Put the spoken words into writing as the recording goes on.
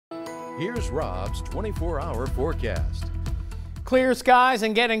Here's Rob's 24-hour forecast. Clear skies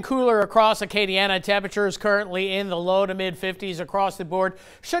and getting cooler across Acadiana. Temperatures currently in the low to mid 50s across the board.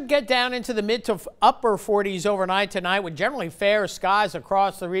 Should get down into the mid to upper 40s overnight tonight with generally fair skies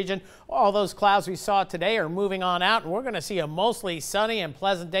across the region. All those clouds we saw today are moving on out, and we're going to see a mostly sunny and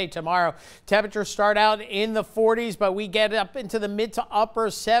pleasant day tomorrow. Temperatures start out in the 40s, but we get up into the mid to upper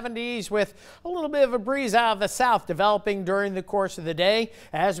 70s with a little bit of a breeze out of the south developing during the course of the day.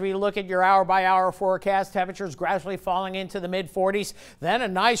 As we look at your hour-by-hour forecast, temperatures gradually falling into the mid 40s. Then a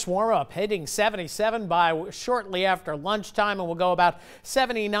nice warm-up hitting 77 by shortly after lunchtime, and we'll go about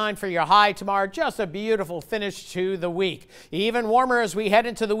 79 for your high tomorrow. Just a beautiful finish to the week. Even warmer as we head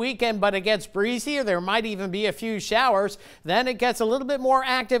into the weekend, but it gets breezier. There might even be a few showers. Then it gets a little bit more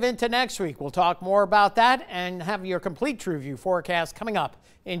active into next week. We'll talk more about that and have your complete True View forecast coming up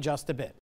in just a bit.